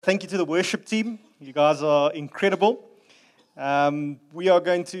Thank you to the worship team. You guys are incredible. We are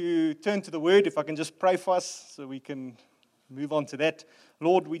going to turn to the Word. If I can just pray for us so we can move on to that.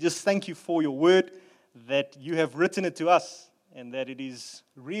 Lord, we just thank you for your Word, that you have written it to us and that it is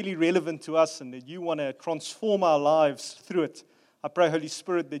really relevant to us and that you want to transform our lives through it. I pray, Holy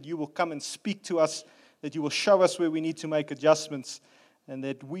Spirit, that you will come and speak to us, that you will show us where we need to make adjustments, and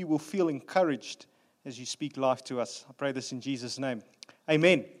that we will feel encouraged as you speak life to us. I pray this in Jesus' name.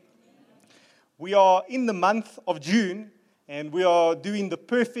 Amen. We are in the month of June, and we are doing the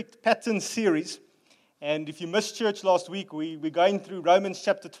Perfect Pattern series. And if you missed church last week, we're going through Romans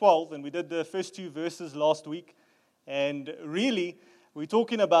chapter 12, and we did the first two verses last week. And really, we're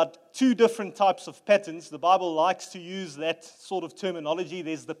talking about two different types of patterns. The Bible likes to use that sort of terminology.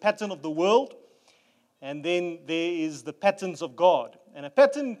 There's the pattern of the world, and then there is the patterns of God. And a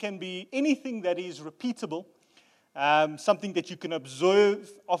pattern can be anything that is repeatable. Something that you can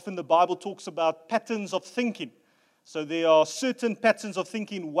observe. Often the Bible talks about patterns of thinking. So there are certain patterns of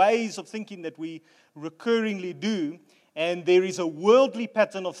thinking, ways of thinking that we recurringly do. And there is a worldly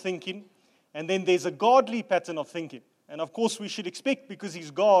pattern of thinking. And then there's a godly pattern of thinking. And of course we should expect, because He's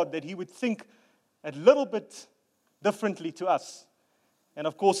God, that He would think a little bit differently to us. And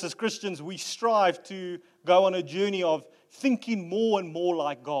of course as Christians we strive to go on a journey of thinking more and more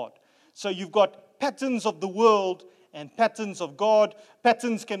like God. So you've got patterns of the world and patterns of God.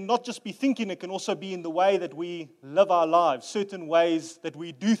 Patterns can not just be thinking, it can also be in the way that we live our lives, certain ways that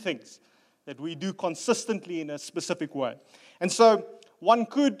we do things, that we do consistently in a specific way. And so one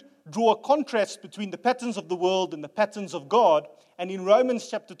could draw a contrast between the patterns of the world and the patterns of God. And in Romans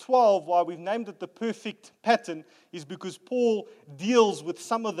chapter 12, why we've named it the perfect pattern, is because Paul deals with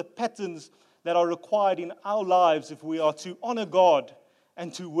some of the patterns that are required in our lives if we are to honor God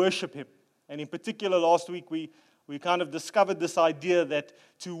and to worship Him. And in particular, last week, we kind of discovered this idea that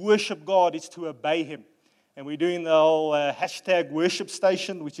to worship God is to obey Him. And we're doing the whole hashtag worship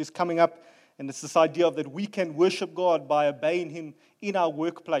station, which is coming up. And it's this idea of that we can worship God by obeying Him in our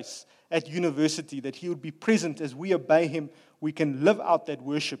workplace, at university, that He would be present as we obey Him. We can live out that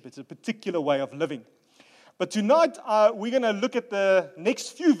worship. It's a particular way of living. But tonight, we're going to look at the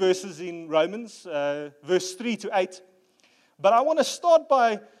next few verses in Romans, verse 3 to 8. But I want to start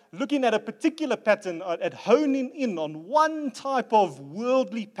by looking at a particular pattern, at honing in on one type of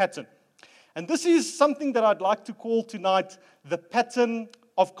worldly pattern. And this is something that I'd like to call tonight the pattern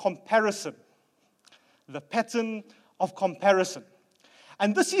of comparison. The pattern of comparison.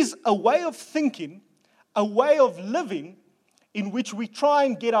 And this is a way of thinking, a way of living, in which we try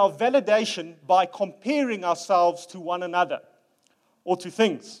and get our validation by comparing ourselves to one another or to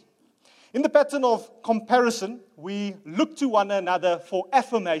things. In the pattern of comparison, we look to one another for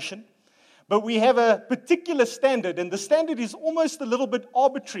affirmation, but we have a particular standard, and the standard is almost a little bit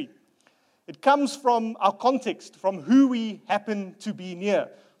arbitrary. It comes from our context, from who we happen to be near.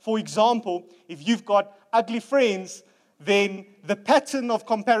 For example, if you've got ugly friends, then the pattern of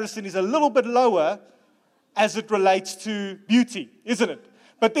comparison is a little bit lower as it relates to beauty, isn't it?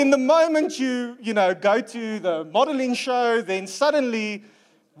 But then the moment you go to the modeling show, then suddenly,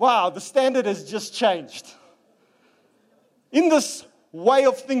 wow, the standard has just changed. In this way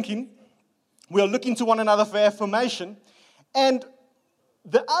of thinking, we are looking to one another for affirmation. And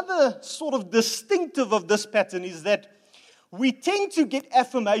the other sort of distinctive of this pattern is that we tend to get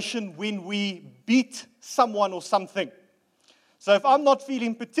affirmation when we beat someone or something. So if I'm not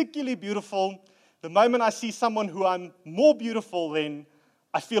feeling particularly beautiful, the moment I see someone who I'm more beautiful than,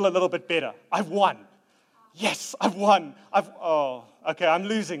 I feel a little bit better. I've won. Yes, I've won. Okay, I'm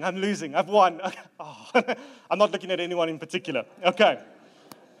losing. I've won. Okay. I'm not looking at anyone in particular. Okay.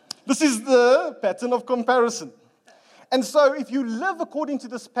 This is the pattern of comparison. And so if you live according to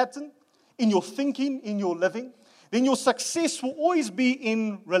this pattern, in your thinking, in your living, then your success will always be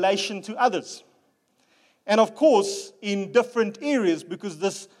in relation to others. And of course, in different areas, because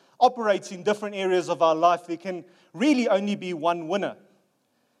this operates in different areas of our life, there can really only be one winner.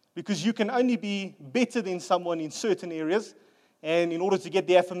 Because you can only be better than someone in certain areas, and in order to get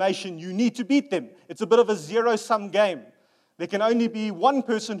the affirmation, you need to beat them. It's a bit of a zero-sum game. There can only be one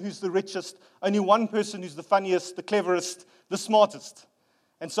person who's the richest, only one person who's the funniest, the cleverest, the smartest.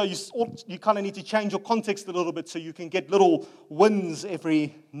 And so you kind of need to change your context a little bit so you can get little wins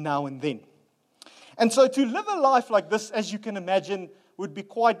every now and then. And so to live a life like this, as you can imagine, would be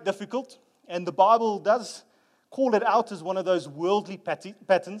quite difficult, and the Bible does call it out as one of those worldly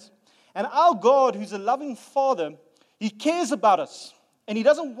patterns. And our God, who's a loving Father, He cares about us, and He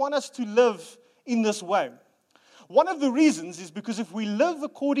doesn't want us to live in this way. One of the reasons is because if we live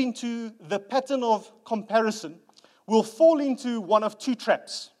according to the pattern of comparison, we'll fall into one of two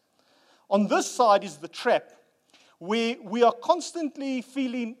traps. On this side is the trap where we are constantly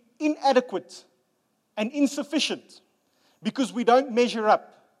feeling inadequate and insufficient because we don't measure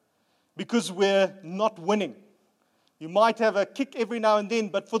up, because we're not winning. You might have a kick every now and then,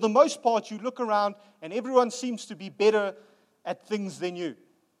 but for the most part, you look around and everyone seems to be better at things than you.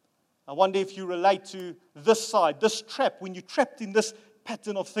 I wonder if you relate to this side, this trap, when you're trapped in this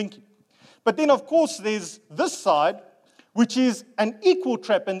pattern of thinking. But then, of course, there's this side, which is an equal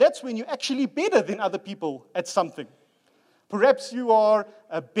trap, and that's when you're actually better than other people at something. Perhaps you are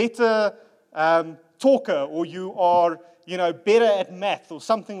a better talker, or you are, better at math, or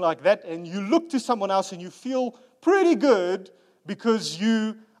something like that, and you look to someone else and you feel pretty good because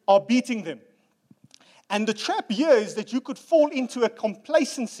you are beating them. And the trap here is that you could fall into a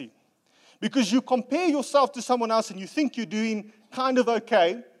complacency because you compare yourself to someone else and you think you're doing kind of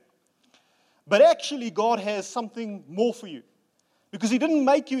okay, but actually God has something more for you because He didn't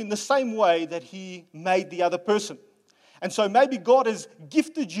make you in the same way that He made the other person. And so maybe God has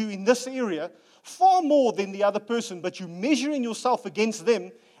gifted you in this area far more than the other person, but you're measuring yourself against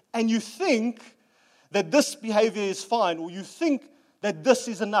them and you think that this behavior is fine, or you think that this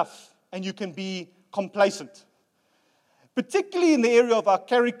is enough and you can be complacent. Particularly in the area of our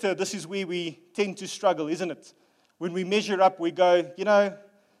character, this is where we tend to struggle, isn't it? When we measure up, we go,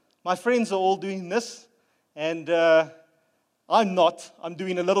 my friends are all doing this, and I'm not. I'm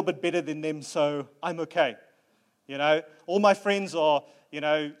doing a little bit better than them, so I'm okay. All my friends are,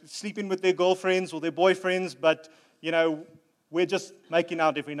 sleeping with their girlfriends or their boyfriends, but, we're just making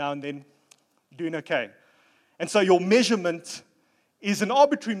out every now and then, doing okay. And so your measurement is an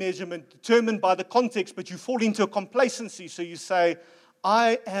arbitrary measurement determined by the context, but you fall into a complacency, so you say,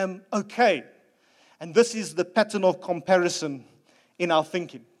 I am okay. And this is the pattern of comparison in our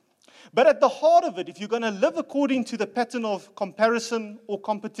thinking. But at the heart of it, if you're going to live according to the pattern of comparison or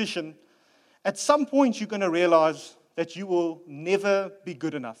competition, at some point you're going to realize that you will never be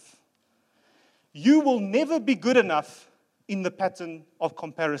good enough. You will never be good enough in the pattern of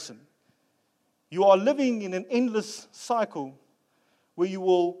comparison. You are living in an endless cycle where you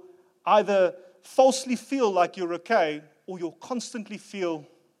will either falsely feel like you're okay or you'll constantly feel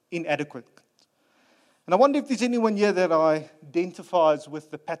inadequate. And I wonder if there's anyone here that identifies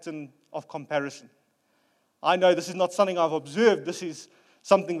with the pattern of comparison. I know this is not something I've observed. This is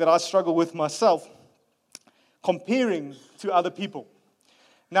something that I struggle with myself, comparing to other people.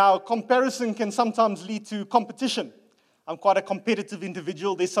 Now, comparison can sometimes lead to competition. I'm quite a competitive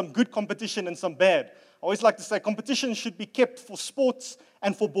individual. There's some good competition and some bad. I always like to say competition should be kept for sports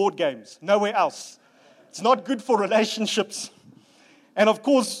and for board games, nowhere else. It's not good for relationships. And of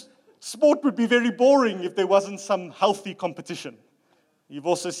course, sport would be very boring if there wasn't some healthy competition. You've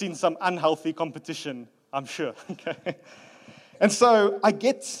also seen some unhealthy competition, I'm sure. Okay. And so I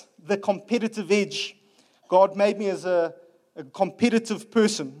get the competitive edge. God made me as a competitive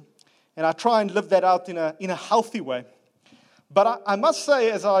person, and I try and live that out in a healthy way. But I must say,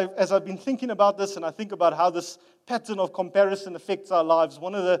 as I've been thinking about this, and I think about how this pattern of comparison affects our lives,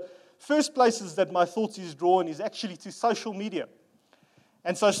 one of the first places that my thoughts is drawn is actually to social media.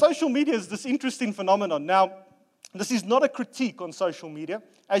 And so social media is this interesting phenomenon. Now, this is not a critique on social media.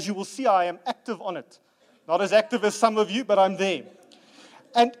 As you will see, I am active on it. Not as active as some of you, but I'm there.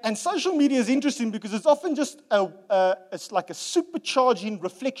 And social media is interesting because it's often just it's like a supercharging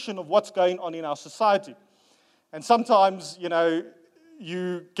reflection of what's going on in our society. And sometimes,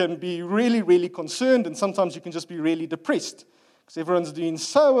 you can be really, really concerned, and sometimes you can just be really depressed because everyone's doing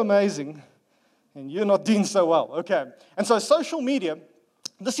so amazing and you're not doing so well. Okay. And so social media,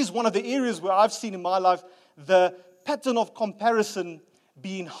 this is one of the areas where I've seen in my life the pattern of comparison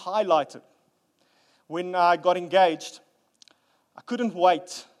being highlighted. When I got engaged, I couldn't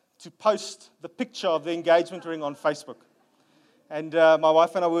wait to post the picture of the engagement ring on Facebook. And my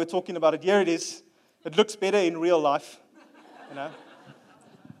wife and I were talking about it. Here it is. It looks better in real life.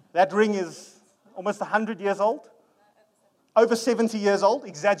 That ring is almost 100 years old. Over 70 years old.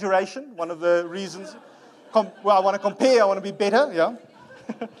 Exaggeration. One of the reasons. I want to compare. I want to be better. Yeah.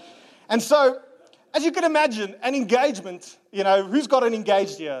 And so, as you can imagine, an engagement, who's got an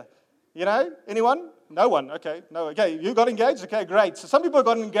engaged here? Anyone? No one. Okay. No. Okay. You got engaged? Okay, great. So some people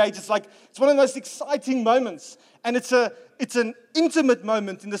got engaged. It's one of the most exciting moments. And it's an intimate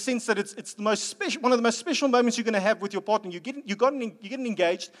moment in the sense that it's the most special, one of the most special moments you're going to have with your partner. You're getting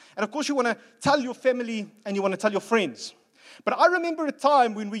engaged. And of course you want to tell your family and you want to tell your friends. But I remember a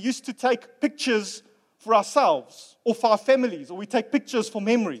time when we used to take pictures for ourselves or for our families, or we take pictures for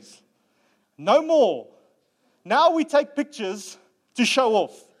memories. No more. Now we take pictures to show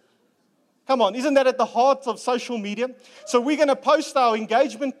off. Come on, isn't that at the heart of social media? So we're going to post our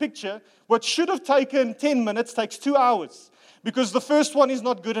engagement picture. What should have taken 10 minutes takes 2 hours because the first one is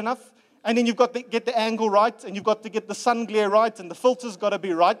not good enough. And then you've got to get the angle right, and you've got to get the sun glare right, and the filter's got to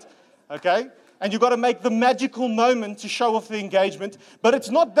be right, okay? And you've got to make the magical moment to show off the engagement. But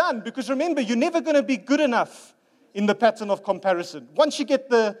it's not done because remember, you're never going to be good enough in the pattern of comparison. Once you get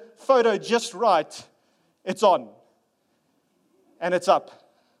the photo just right, it's on. And it's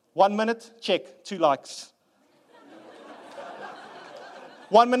up. 1 minute, check, 2 likes.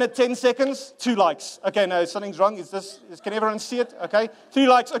 1 minute, 10 seconds, 2 likes. Okay, no, something's wrong. Can everyone see it? Okay, 3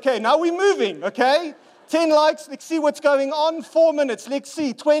 likes. Okay, now we're moving, okay? 10 likes, let's see what's going on. 4 minutes, let's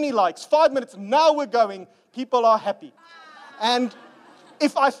see, 20 likes. 5 minutes, now we're going. People are happy. And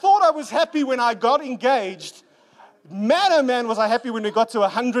if I thought I was happy when I got engaged, man, oh man, was I happy when we got to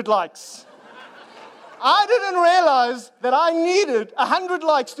 100 likes. I didn't realize that I needed 100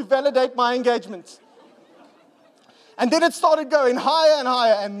 likes to validate my engagement. And then it started going higher and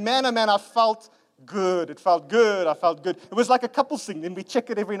higher, and man, oh man, I felt good. It felt good. I felt good. It was like a couples thing. Then we check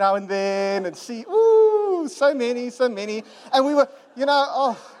it every now and then and see, ooh, so many. And we were,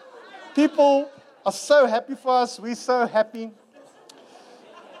 people are so happy for us. We're so happy.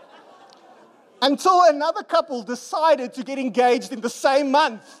 Until another couple decided to get engaged in the same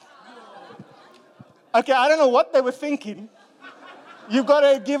month. Okay, I don't know what they were thinking. You've got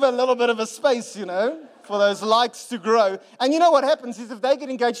to give a little bit of a space, for those likes to grow. And you know what happens is if they get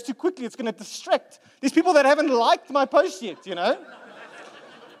engaged too quickly, it's going to distract these people that haven't liked my post yet,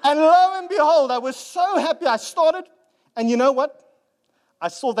 And lo and behold, I was so happy. I started, and you know what? I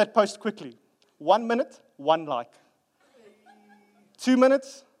saw that post quickly. 1 minute, 1 like. 2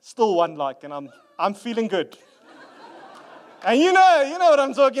 minutes, still 1 like, and I'm feeling good. And you know what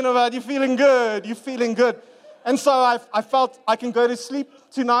I'm talking about. You're feeling good. And so I felt I can go to sleep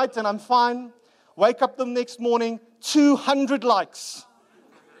tonight and I'm fine. Wake up the next morning, 200 likes.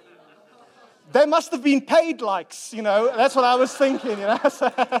 They must have been paid likes, That's what I was thinking,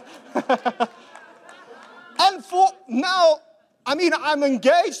 And for now, I'm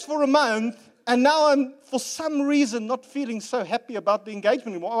engaged for a month, and now I'm, for some reason, not feeling so happy about the engagement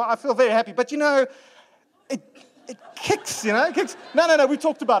anymore. I feel very happy, but it kicks, it kicks. No, we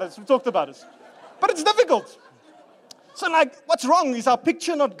talked about it. But it's difficult. So, what's wrong? Is our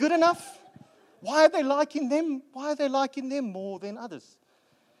picture not good enough? Why are they liking them? Why are they liking them more than others?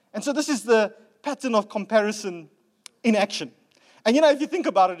 And so this is the pattern of comparison in action. And, if you think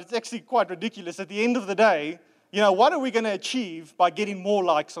about it, it's actually quite ridiculous. At the end of the day, what are we going to achieve by getting more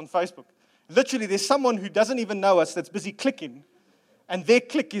likes on Facebook? Literally, there's someone who doesn't even know us that's busy clicking, and their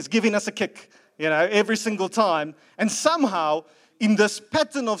click is giving us a kick. Every single time. And somehow, in this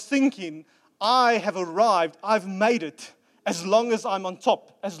pattern of thinking, I have arrived, I've made it, as long as I'm on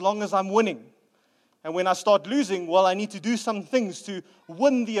top, as long as I'm winning. And when I start losing, well, I need to do some things to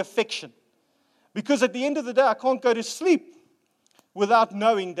win the affection. Because at the end of the day, I can't go to sleep without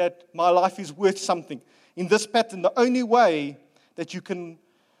knowing that my life is worth something. In this pattern, the only way that you can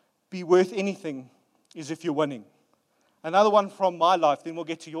be worth anything is if you're winning. Another one from my life, then we'll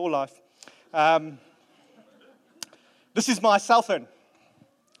get to your life. This is my cell phone.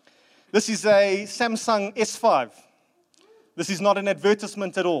 This is a Samsung S5. This is not an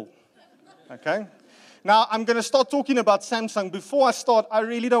advertisement at all. Okay? Now, I'm going to start talking about Samsung. Before I start, I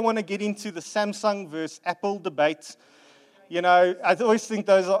really don't want to get into the Samsung versus Apple debate. I always think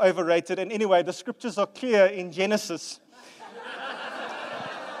those are overrated. And anyway, the scriptures are clear in Genesis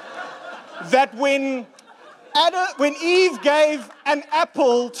that when Eve gave an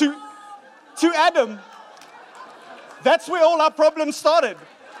apple to Adam, that's where all our problems started.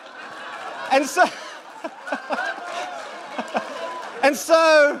 And so,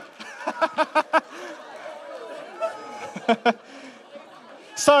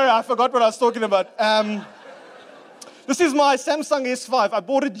 sorry, I forgot what I was talking about. This is my Samsung S5. I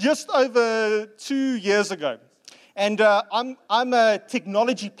bought it just over 2 years ago. And I'm a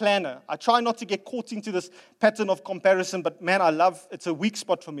technology planner. I try not to get caught into this pattern of comparison, but man, it's a weak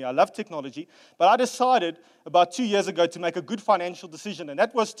spot for me. I love technology. But I decided about 2 years ago to make a good financial decision, and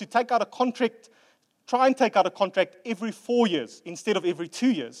that was to try and take out a contract every 4 years instead of every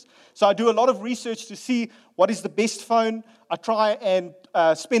 2 years. So I do a lot of research to see what is the best phone. I try and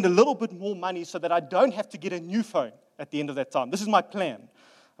spend a little bit more money so that I don't have to get a new phone at the end of that time. This is my plan.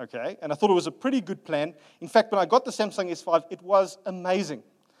 Okay, and I thought it was a pretty good plan. In fact, when I got the Samsung S5, it was amazing.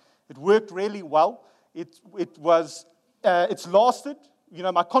 It worked really well. It's lasted.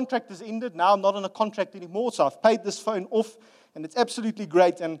 My contract has ended. Now I'm not on a contract anymore, so I've paid this phone off, and it's absolutely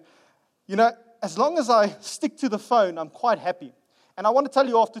great. And, as long as I stick to the phone, I'm quite happy. And I want to tell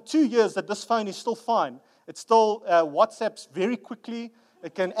you, after 2 years, that this phone is still fine. It still WhatsApps very quickly.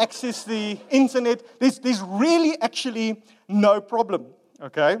 It can access the internet. There's really actually no problem,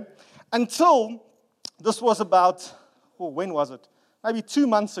 okay? Until this was about, when was it? Maybe 2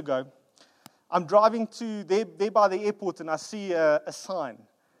 months ago. I'm driving to there by the airport, and I see a sign.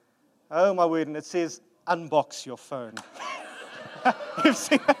 Oh, my word, and it says, unbox your phone. You've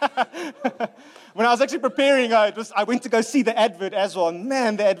seen when I was actually preparing, I went to go see the advert as well.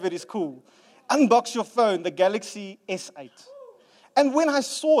 Man, the advert is cool. Unbox your phone, the Galaxy S8. And when I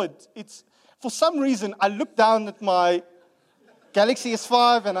saw it, for some reason, I looked down at my Galaxy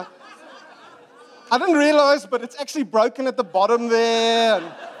S5, and I didn't realize, but it's actually broken at the bottom there.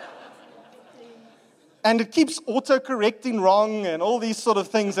 And it keeps auto-correcting wrong and all these sort of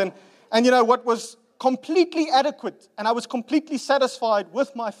things. And you know what was completely adequate, and I was completely satisfied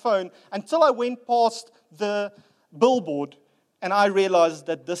with my phone until I went past the billboard and I realized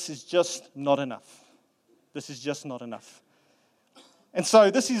that this is just not enough. This is just not enough. And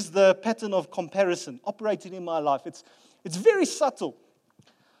so this is the pattern of comparison operating in my life. It's very subtle,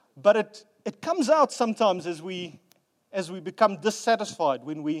 but it comes out sometimes as we become dissatisfied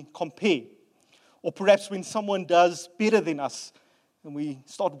when we compare, or perhaps when someone does better than us. And we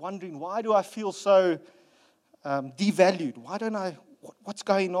start wondering, why do I feel so devalued? What's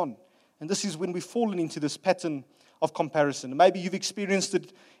going on? And this is when we've fallen into this pattern of comparison. And maybe you've experienced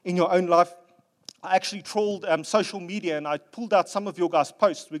it in your own life. I actually trawled social media, and I pulled out some of your guys'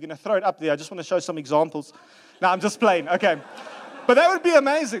 posts. We're going to throw it up there. I just want to show some examples. No, I'm just playing. Okay. But that would be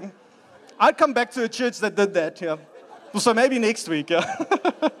amazing. I'd come back to a church that did that. Yeah. So maybe next week. Yeah.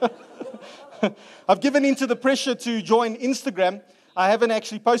 I've given into the pressure to join Instagram. I haven't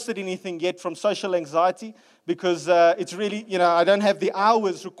actually posted anything yet from social anxiety because it's really, I don't have the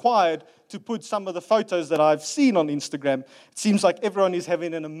hours required to put some of the photos that I've seen on Instagram. It seems like everyone is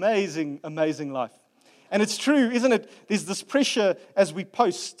having an amazing, amazing life. And it's true, isn't it? There's this pressure as we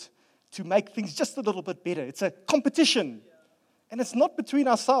post to make things just a little bit better. It's a competition. And it's not between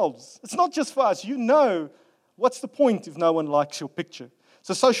ourselves. It's not just for us. What's the point if no one likes your picture?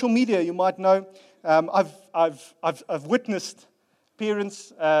 So social media, you might know, I've witnessed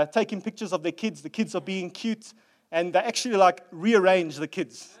parents taking pictures of their kids. The kids are being cute, and they actually rearrange the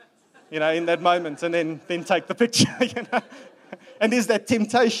kids, in that moment, and then take the picture. And there's that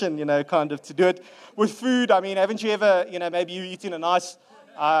temptation, kind of to do it with food. I mean, haven't you ever, maybe you're eating a nice,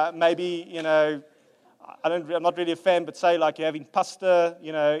 I'm not really a fan, but say you're having pasta,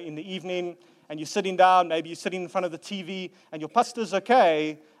 in the evening, and you're sitting down, maybe you're sitting in front of the TV, and your pasta's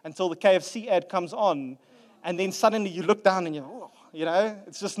okay until the KFC ad comes on, and then suddenly you look down and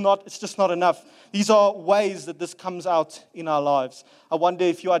it's just not enough. These are ways that this comes out in our lives. I wonder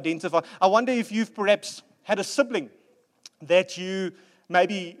if you identify. I wonder if you've perhaps had a sibling that you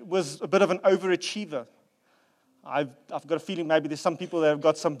maybe was a bit of an overachiever. I've got a feeling maybe there's some people that have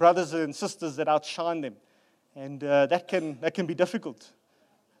got some brothers and sisters that outshine them, and that can be difficult.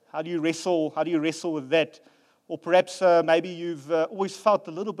 How do you wrestle with that? Or perhaps maybe you've always felt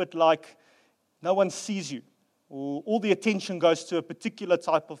a little bit like no one sees you, or all the attention goes to a particular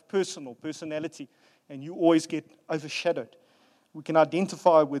type of person or personality, and you always get overshadowed. We can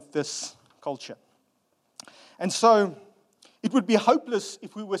identify with this culture. And so it would be hopeless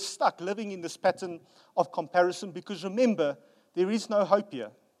if we were stuck living in this pattern of comparison, because remember, there is no hope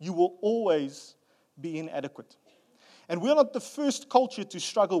here. You will always be inadequate. And we're not the first culture to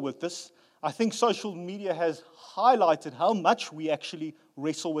struggle with this. I think social media has highlighted how much we actually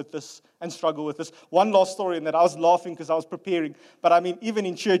wrestle with this and struggle with this. One last story, and that I was laughing because I was preparing. But I mean, even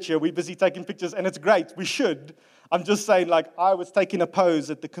in church here, we're busy taking pictures, and it's great. We should. I'm just saying, I was taking a pose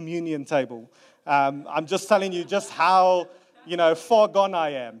at the communion table. I'm just telling you just how, far gone I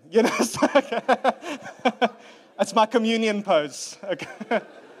am. That's my communion pose. Okay.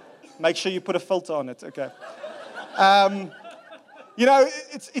 Make sure you put a filter on it. Okay.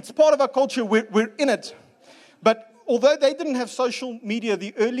 It's part of our culture. We're in it. But although they didn't have social media,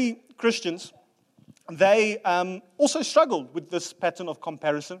 the early Christians, they also struggled with this pattern of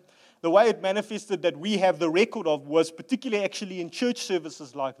comparison. The way it manifested that we have the record of was particularly actually in church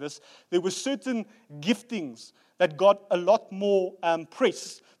services like this. There were certain giftings that got a lot more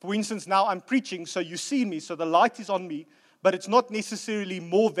press. For instance, now I'm preaching, so you see me, so the light is on me, but it's not necessarily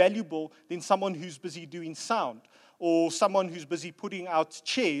more valuable than someone who's busy doing sound, or someone who's busy putting out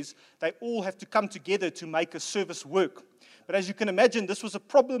chairs. They all have to come together to make a service work. But as you can imagine, this was a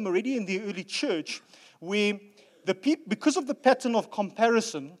problem already in the early church, where because of the pattern of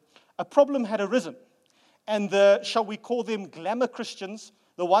comparison, a problem had arisen. And shall we call them glamour Christians,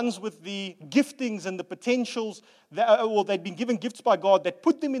 the ones with the giftings and the potentials, or they'd been given gifts by God that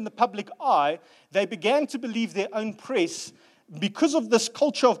put them in the public eye, they began to believe their own press. Because of this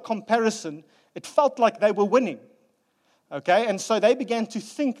culture of comparison, it felt like they were winning. Okay, and so they began to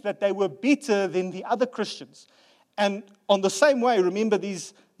think that they were better than the other Christians. And on the same way, remember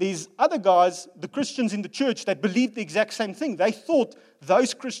these other guys, the Christians in the church that believed the exact same thing. They thought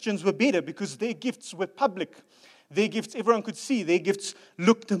those Christians were better because their gifts were public. Their gifts, everyone could see. Their gifts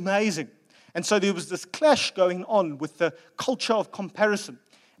looked amazing. And so there was this clash going on with the culture of comparison.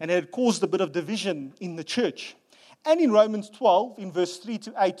 And it had caused a bit of division in the church. And in Romans 12, in verse 3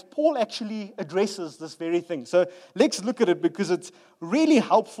 to 8, Paul actually addresses this very thing. So let's look at it because it's really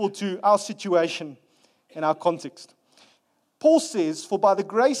helpful to our situation and our context. Paul says, "For by the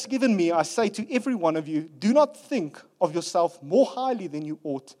grace given me, I say to every one of you, do not think of yourself more highly than you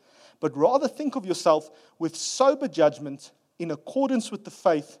ought, but rather think of yourself with sober judgment in accordance with the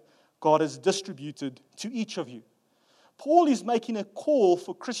faith God has distributed to each of you." Paul is making a call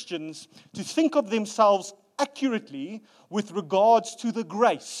for Christians to think of themselves accurately with regards to the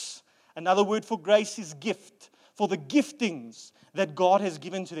grace. Another word for grace is gift, for the giftings that God has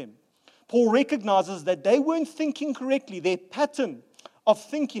given to them. Paul recognizes that they weren't thinking correctly. Their pattern of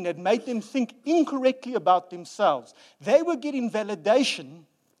thinking had made them think incorrectly about themselves. They were getting validation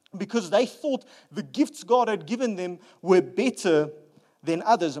because they thought the gifts God had given them were better than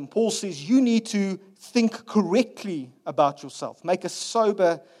others. And Paul says you need to think correctly about yourself. Make a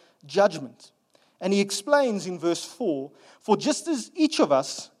sober judgment. And he explains in verse 4, "For just as each of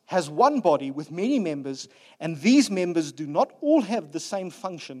us has one body with many members, and these members do not all have the same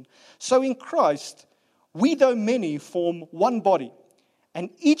function, so in Christ, we, though many, form one body, and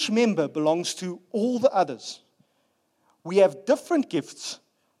each member belongs to all the others. We have different gifts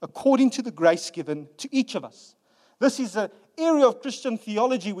according to the grace given to each of us." This is an area of Christian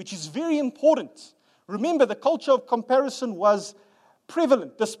theology which is very important. Remember, the culture of comparison was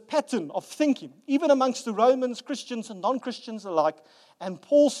prevalent, this pattern of thinking, even amongst the Romans, Christians and non-Christians alike. And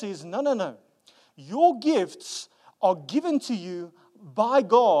Paul says, no. Your gifts are given to you by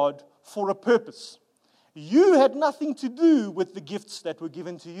God for a purpose. You had nothing to do with the gifts that were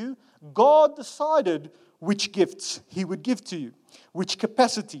given to you. God decided which gifts He would give to you, which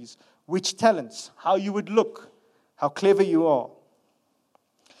capacities, which talents, how you would look, how clever you are.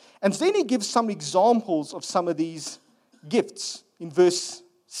 And then He gives some examples of some of these gifts. In verse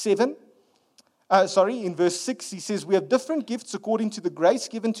 6, he says, "We have different gifts according to the grace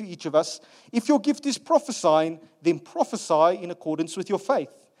given to each of us. If your gift is prophesying, then prophesy in accordance with your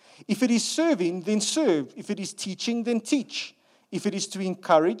faith. If it is serving, then serve. If it is teaching, then teach. If it is to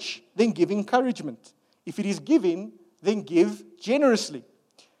encourage, then give encouragement. If it is giving, then give generously.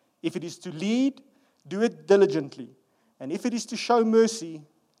 If it is to lead, do it diligently. And if it is to show mercy,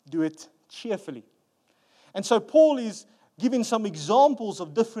 do it cheerfully." And so Paul is giving some examples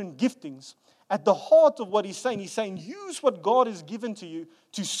of different giftings. At the heart of what he's saying, use what God has given to you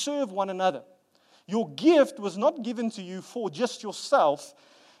to serve one another. Your gift was not given to you for just yourself.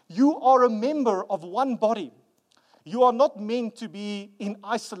 You are a member of one body. You are not meant to be in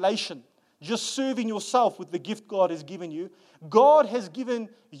isolation, just serving yourself with the gift God has given you. God has given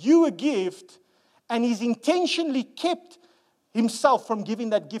you a gift, and He's intentionally kept Himself from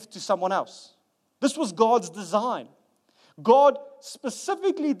giving that gift to someone else. This was God's design. God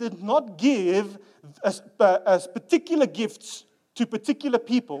specifically did not give particular gifts to particular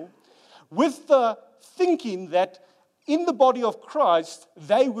people with the thinking that in the body of Christ,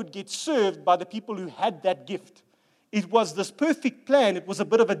 they would get served by the people who had that gift. It was this perfect plan. It was a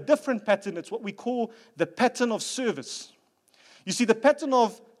bit of a different pattern. It's what we call the pattern of service. You see, the pattern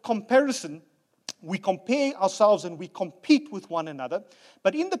of comparison, we compare ourselves and we compete with one another.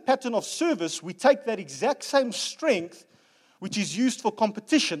 But in the pattern of service, we take that exact same strength, which is used for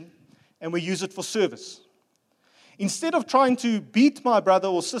competition, and we use it for service. Instead of trying to beat my brother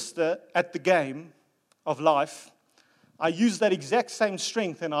or sister at the game of life, I use that exact same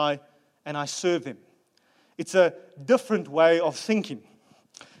strength and I serve them. It's a different way of thinking.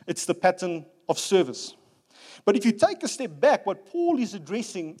 It's the pattern of service. But if you take a step back, what Paul is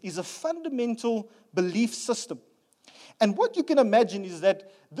addressing is a fundamental belief system. And what you can imagine is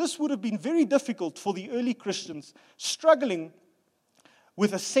that this would have been very difficult for the early Christians, struggling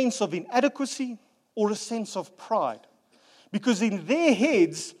with a sense of inadequacy or a sense of pride. Because in their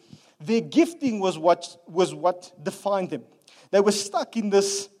heads, their gifting was what defined them. They were stuck in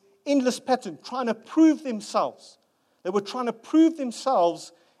this endless pattern, trying to prove themselves. They were trying to prove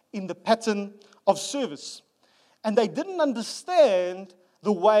themselves in the pattern of service. And they didn't understand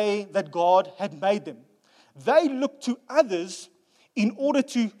the way that God had made them. They looked to others in order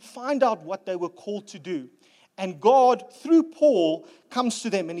to find out what they were called to do. And God, through Paul, comes to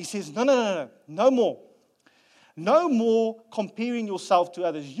them and he says, no more. No more comparing yourself to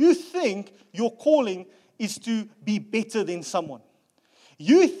others. You think your calling is to be better than someone.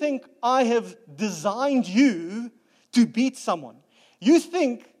 You think I have designed you to beat someone. You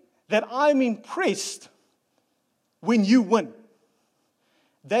think that I'm impressed when you win.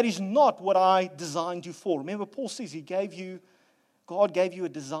 That is not what I designed you for. Remember, Paul says God gave you a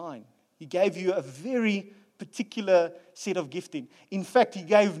design. He gave you a very particular set of gifting. In fact, He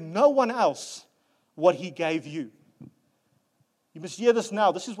gave no one else what He gave you. You must hear this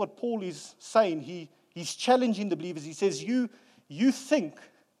now. This is what Paul is saying. He's challenging the believers. He says, you think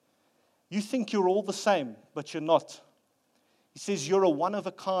you're all the same, but you're not. He says you're a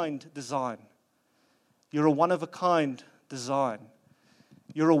one-of-a-kind design. You're a one-of-a-kind design.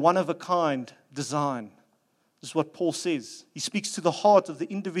 You're a one-of-a-kind design. This is what Paul says. He speaks to the heart of the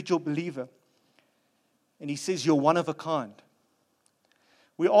individual believer. And he says you're one of a kind.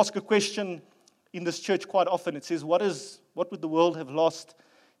 We ask a question in this church quite often. It says, what would the world have lost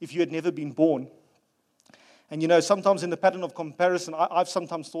if you had never been born? And sometimes in the pattern of comparison, I've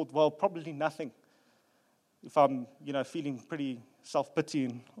sometimes thought, well, probably nothing. If I'm, feeling pretty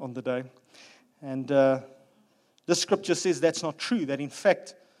self-pitying on the day. And this scripture says that's not true. That in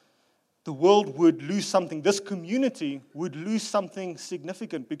fact, the world would lose something. This community would lose something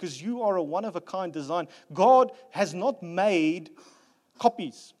significant because you are a one-of-a-kind design. God has not made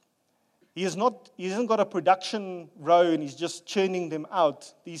copies. He hasn't got a production row and He's just churning them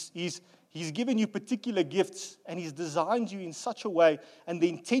out. He's given you particular gifts and He's designed you in such a way. And the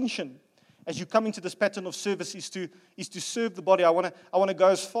intention, as you come into this pattern of service, is to serve the body. I want to go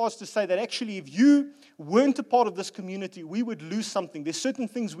as far as to say that actually, if you weren't a part of this community, we would lose something. There's certain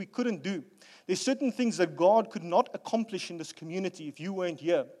things we couldn't do. There's certain things that God could not accomplish in this community if you weren't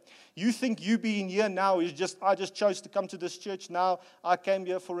here. You think you being here now is I just chose to come to this church now. I came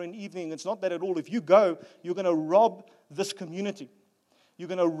here for an evening. It's not that at all. If you go, you're going to rob this community. You're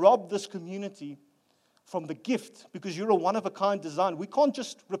going to rob this community from the gift because you're a one-of-a-kind design. We can't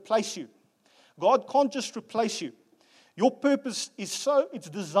just replace you. God can't just replace you. Your purpose it's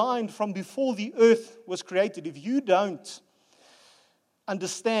designed from before the earth was created. If you don't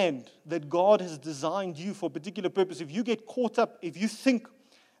understand that God has designed you for a particular purpose, if you get caught up, if you think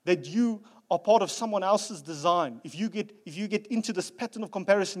that you are part of someone else's design, if you get into this pattern of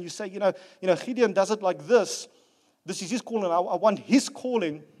comparison, you say, Gideon does it like this. This is his calling. I want his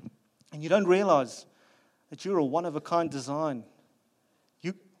calling, and you don't realize that you're a one-of-a-kind design.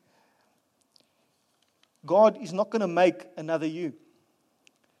 God is not going to make another you.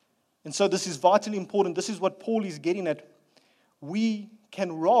 And so this is vitally important. This is what Paul is getting at. We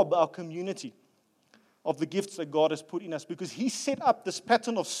can rob our community of the gifts that God has put in us because He set up this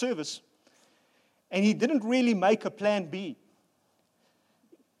pattern of service and He didn't really make a plan B.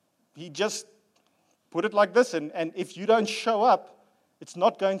 He just put it like this, and if you don't show up, it's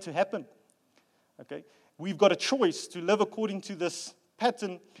not going to happen. Okay? We've got a choice to live according to this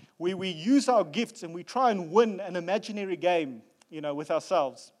pattern where we use our gifts and we try and win an imaginary game, with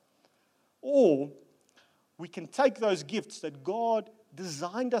ourselves. Or we can take those gifts that God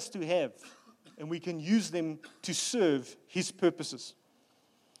designed us to have and we can use them to serve His purposes.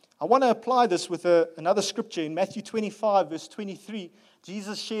 I want to apply this with another scripture in Matthew 25, verse 23.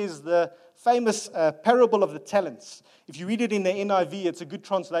 Jesus shares the famous parable of the talents. If you read it in the NIV, it's a good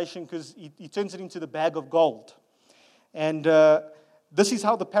translation because he turns it into the bag of gold. And this is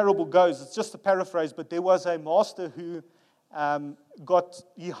how the parable goes. It's just a paraphrase, but there was a master who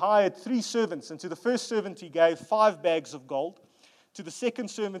he hired 3 servants. And to the first servant, he gave 5 bags of gold. To the second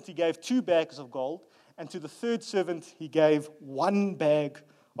servant, he gave 2 bags of gold. And to the third servant, he gave 1 bag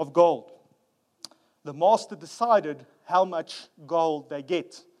of gold. The master decided how much gold they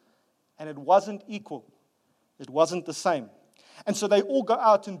get. And it wasn't equal. It wasn't the same. And so they all go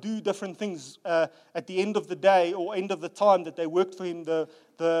out and do different things. At the end of the day or end of the time that they worked for him,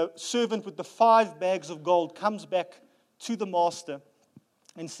 the servant with the 5 bags of gold comes back to the master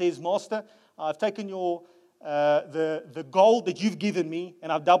and says, Master, I've taken the gold that you've given me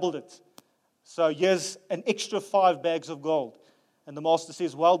and I've doubled it. So here's an extra 5 bags of gold. And the master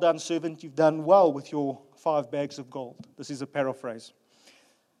says, well done, servant, you've done well with your 5 bags of gold. This is a paraphrase.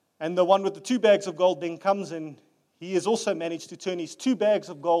 And the one with the 2 bags of gold then comes and he has also managed to turn his 2 bags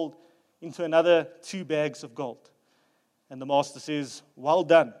of gold into another 2 bags of gold. And the master says, well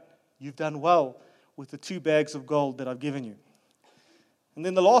done. You've done well with the 2 bags of gold that I've given you. And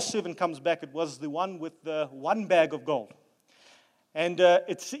then the last servant comes back. It was the one with the 1 bag of gold. And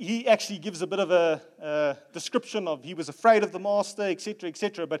he actually gives a bit of a description of he was afraid of the master, etc.,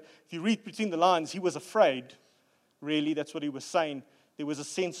 etc. But if you read between the lines, he was afraid, really. That's what he was saying. There was a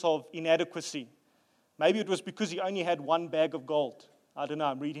sense of inadequacy. Maybe it was because he only had one bag of gold. I don't know,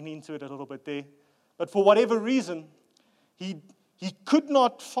 I'm reading into it a little bit there. But for whatever reason, he could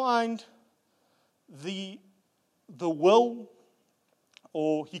not find the will,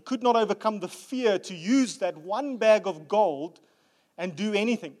 or he could not overcome the fear to use that one bag of gold and do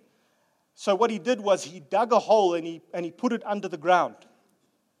anything. So what he did was he dug a hole and he put it under the ground.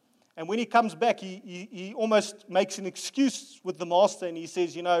 And when he comes back, he almost makes an excuse with the master, and he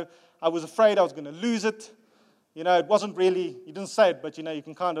says, I was afraid I was going to lose it. It wasn't really, he didn't say it, but you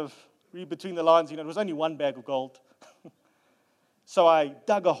can kind of read between the lines, it was only one bag of gold. So I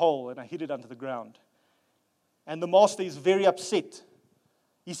dug a hole and I hid it under the ground. And the master is very upset.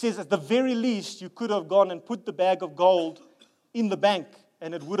 He says, at the very least, you could have gone and put the bag of gold in the bank,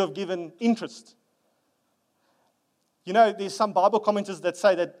 and it would have given interest. There's some Bible commenters that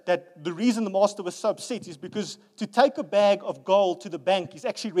say that the reason the master was so upset is because to take a bag of gold to the bank is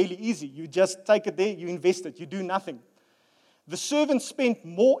actually really easy. You just take it there, you invest it, you do nothing. The servant spent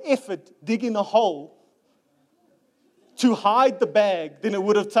more effort digging a hole to hide the bag than it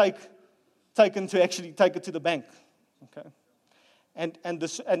would have taken to actually take it to the bank. Okay. And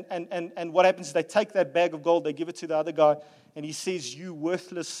what happens is they take that bag of gold, they give it to the other guy, and he says, "You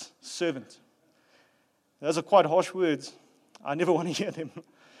worthless servant." Those are quite harsh words. I never want to hear them.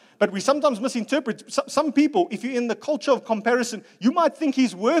 But we sometimes misinterpret. Some people, if you're in the culture of comparison, you might think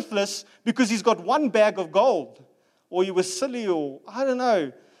he's worthless because he's got one bag of gold, or he was silly, or I don't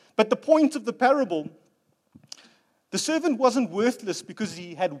know. But the point of the parable, the servant wasn't worthless because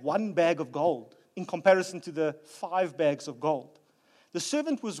he had one bag of gold in comparison to the 5 bags of gold. The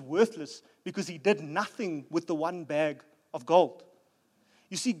servant was worthless because he did nothing with the one bag of gold.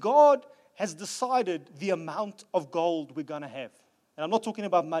 You see, God has decided the amount of gold we're going to have. And I'm not talking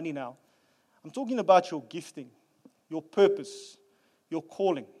about money now. I'm talking about your gifting, your purpose, your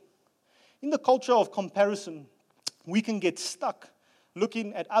calling. In the culture of comparison, we can get stuck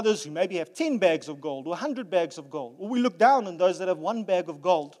looking at others who maybe have 10 bags of gold or 100 bags of gold. Or we look down on those that have one bag of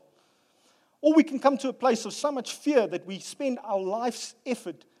gold. Or we can come to a place of so much fear that we spend our life's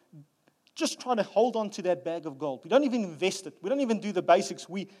effort just trying to hold on to that bag of gold. We don't even invest it. We don't even do the basics.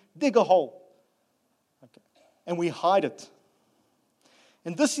 We dig a hole. Okay. And we hide it.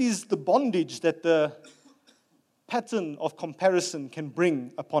 And this is the bondage that the pattern of comparison can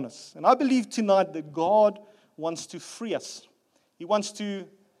bring upon us. And I believe tonight that God wants to free us. He wants to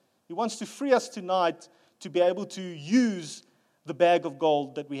free us tonight to be able to use the bag of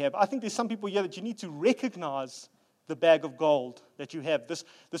gold that we have. I think there's some people here that you need to recognize the bag of gold that you have.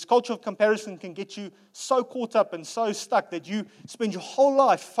 This culture of comparison can get you so caught up and so stuck that you spend your whole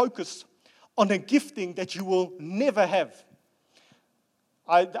life focused on a gifting that you will never have.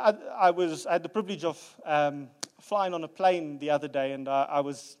 I had the privilege of flying on a plane the other day, and I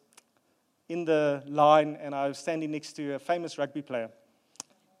was in the line, and I was standing next to a famous rugby player.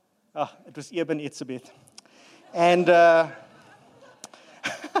 It was Eben Etzebeth. And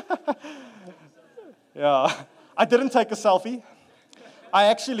yeah, I didn't take a selfie. I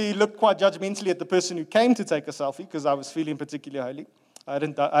actually looked quite judgmentally at the person who came to take a selfie because I was feeling particularly holy.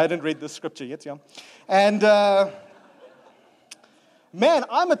 I hadn't read the scripture yet, yeah. And man,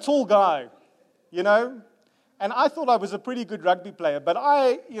 I'm a tall guy, and I thought I was a pretty good rugby player. But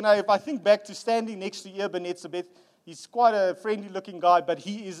if I think back to standing next to Eben Etzebeth, he's quite a friendly-looking guy, but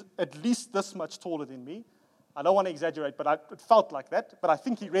he is at least this much taller than me. I don't want to exaggerate, but it felt like that. But I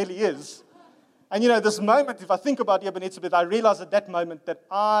think he really is. And this moment, if I think about Eben Etzebeth, I realize at that moment that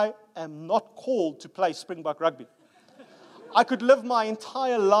I am not called to play Springbok rugby. I could live my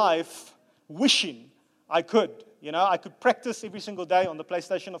entire life wishing I could. I could practice every single day on the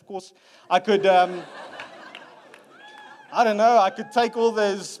PlayStation, of course. I could, I don't know, I could take all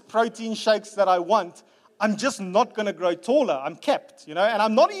those protein shakes that I want. I'm just not going to grow taller. I'm capped, and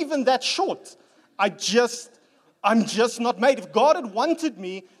I'm not even that short. I'm just not made. If God had wanted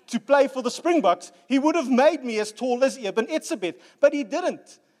me to play for the Springboks, He would have made me as tall as Eben Etzebeth. But He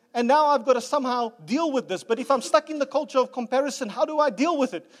didn't. And now I've got to somehow deal with this. But if I'm stuck in the culture of comparison, how do I deal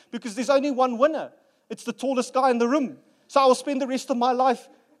with it? Because there's only one winner. It's the tallest guy in the room. So I will spend the rest of my life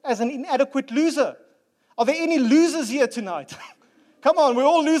as an inadequate loser. Are there any losers here tonight? Come on, we're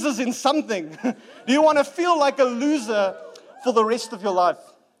all losers in something. Do you want to feel like a loser for the rest of your life?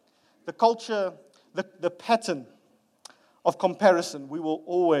 The culture, the pattern of comparison, we will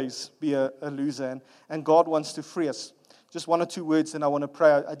always be a loser. And God wants to free us. Just one or two words, and I want to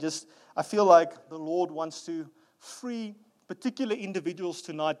pray. I feel like the Lord wants to free particular individuals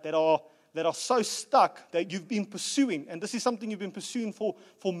tonight that are so stuck that you've been pursuing, and this is something you've been pursuing for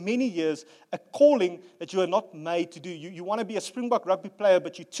many years, a calling that you are not made to do. You want to be a Springbok rugby player,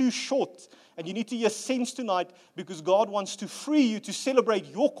 but you're too short, and you need to hear sense tonight because God wants to free you to celebrate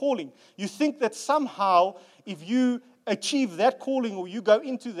your calling. You think that somehow, if you achieve that calling or you go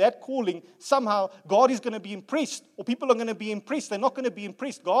into that calling, somehow God is going to be impressed, or people are going to be impressed. They're not going to be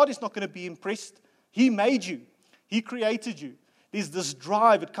impressed. God is not going to be impressed. He made you. He created you. There's this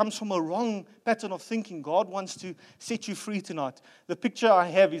drive. It comes from a wrong pattern of thinking. God wants to set you free tonight. The picture I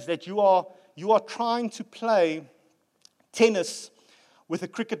have is that you are trying to play tennis with a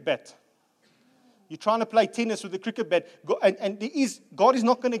cricket bat. You're trying to play tennis with a cricket bat, and God is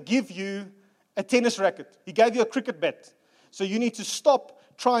not going to give you a tennis racket. He gave you a cricket bat. So you need to stop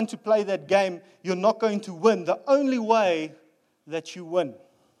trying to play that game. You're not going to win. The only way that you win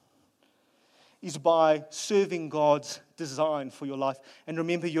is by serving God's design for your life. And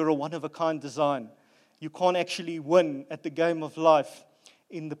remember, you're a one-of-a-kind design. You can't actually win at the game of life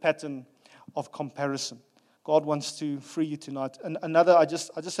in the pattern of comparison. God wants to free you tonight. And I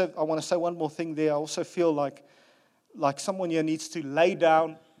want to say one more thing there. I also feel like someone here needs to lay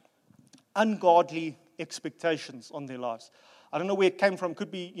down ungodly expectations on their lives. I don't know where it came from.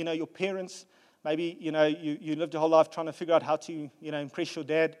 Could be, your parents. Maybe, you lived your whole life trying to figure out how to, impress your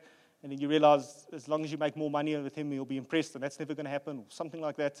dad. And then you realize as long as you make more money with him, he'll be impressed, and that's never going to happen, or something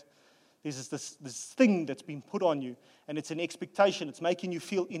like that. There's this thing that's been put on you, and it's an expectation. It's making you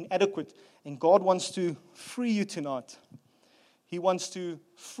feel inadequate, and God wants to free you tonight. He wants to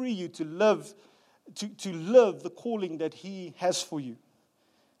free you to live the calling that He has for you.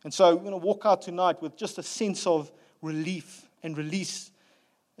 And so we're going to walk out tonight with just a sense of relief and release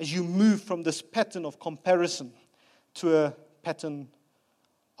as you move from this pattern of comparison to a pattern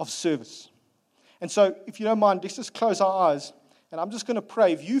of service. And so, if you don't mind, let's just close our eyes, and I'm just going to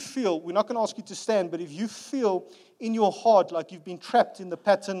pray. If you feel, we're not going to ask you to stand, but if you feel in your heart like you've been trapped in the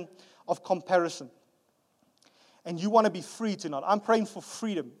pattern of comparison, and you want to be free tonight, I'm praying for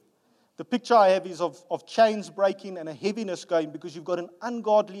freedom. The picture I have is of chains breaking and a heaviness going because you've got an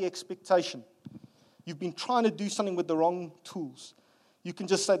ungodly expectation. You've been trying to do something with the wrong tools. You can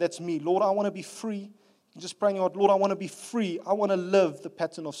just say, that's me. Lord, I want to be free. You just pray in your heart, Lord, I want to be free. I want to live the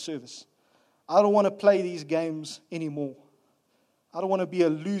pattern of service. I don't want to play these games anymore. I don't want to be a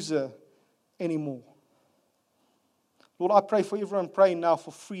loser anymore. Lord, I pray for everyone praying now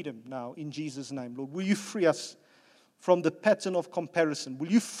for freedom now in Jesus' name. Lord, will you free us from the pattern of comparison? Will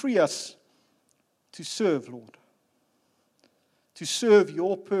you free us to serve, Lord? To serve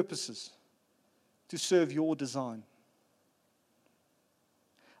your purposes, to serve your design.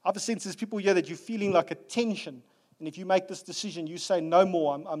 I have a sense there's people here that you're feeling like a tension. And if you make this decision, you say, no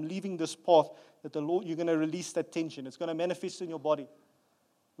more, I'm leaving this path, that the Lord, you're going to release that tension. It's going to manifest in your body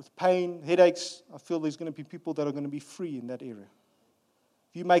with pain, headaches. I feel there's going to be people that are going to be free in that area.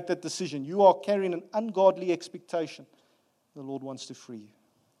 If you make that decision, you are carrying an ungodly expectation. The Lord wants to free you.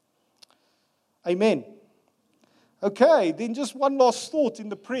 Amen. Okay, then just one last thought in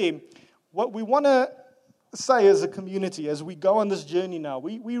the prayer. What we want to say as a community, as we go on this journey now,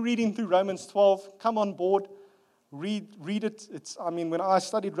 we're reading through Romans 12. Come on board, read it. When I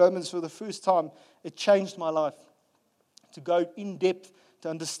studied Romans for the first time, it changed my life. To go in depth, to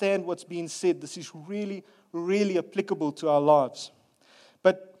understand what's being said, this is really, really applicable to our lives.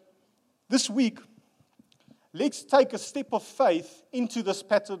 But this week, let's take a step of faith into this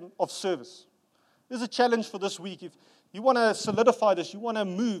pattern of service. There's a challenge for this week. If you want to solidify this, you want to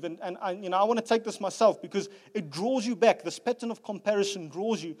move, and I want to take this myself because it draws you back. This pattern of comparison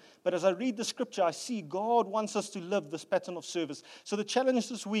draws you. But as I read the scripture, I see God wants us to live this pattern of service. So the challenge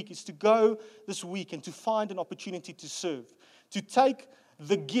this week is to go this week and to find an opportunity to serve. To take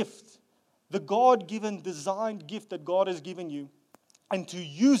the gift, the God-given, designed gift that God has given you, and to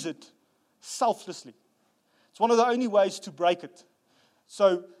use it selflessly. It's one of the only ways to break it.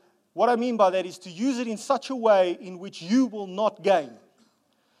 So what I mean by that is to use it in such a way in which you will not gain.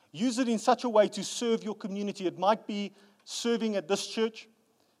 Use it in such a way to serve your community. It might be serving at this church,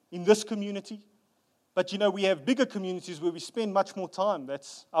 in this community. But we have bigger communities where we spend much more time.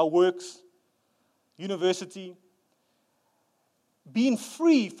 That's our works, university. Being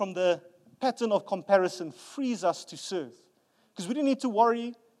free from the pattern of comparison frees us to serve. Because we don't need to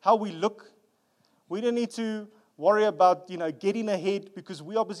worry how we look. We don't need to worry about, getting ahead because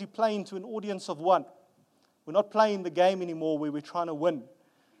we are busy playing to an audience of one. We're not playing the game anymore where we're trying to win.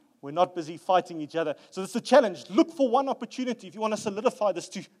 We're not busy fighting each other. So it's a challenge. Look for one opportunity, if you want to solidify this,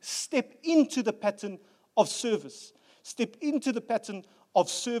 to step into the pattern of service. Step into the pattern of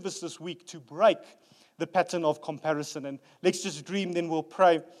service this week to break the pattern of comparison. And let's just dream, then we'll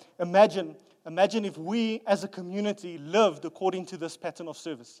pray. Imagine if we as a community lived according to this pattern of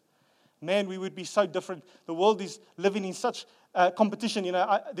service. Man, we would be so different. The world is living in such competition.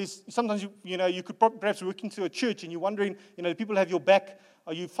 Sometimes you could perhaps walk into a church and you're wondering, do people have your back?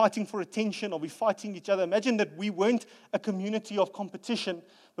 Are you fighting for attention? Are we fighting each other? Imagine that we weren't a community of competition,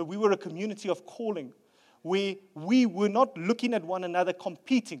 but we were a community of calling, where we were not looking at one another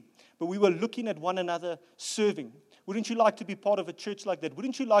competing, but we were looking at one another serving. Wouldn't you like to be part of a church like that?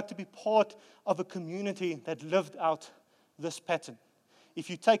 Wouldn't you like to be part of a community that lived out this pattern? If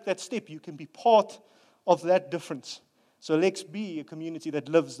you take that step, you can be part of that difference. So let's be a community that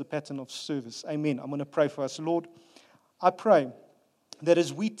lives the pattern of service. Amen. I'm going to pray for us. Lord, I pray that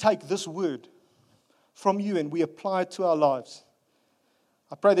as we take this word from you and we apply it to our lives,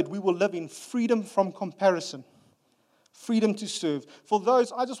 I pray that we will live in freedom from comparison, freedom to serve.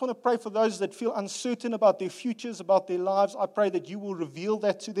 I just want to pray for those that feel uncertain about their futures, about their lives. I pray that you will reveal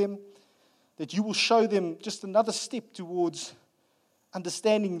that to them, that you will show them just another step towards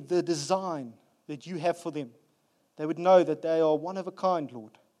understanding the design that you have for them. They would know that they are one of a kind,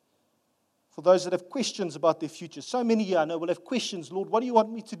 Lord. For those that have questions about their future, so many here I know will have questions. Lord, what do you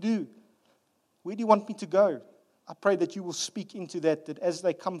want me to do? Where do you want me to go? I pray that you will speak into that as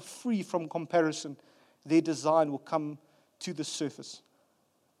they come free from comparison, their design will come to the surface.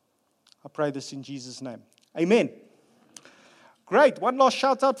 I pray this in Jesus' name. Amen. Great. One last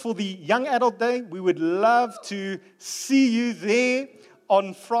shout out for the Young Adult Day. We would love to see you there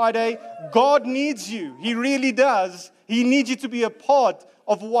on Friday. God needs you. He really does. He needs you to be a part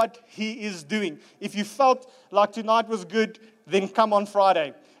of what He is doing. If you felt like tonight was good, then come on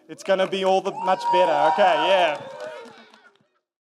Friday. It's going to be all the much better. Okay, yeah.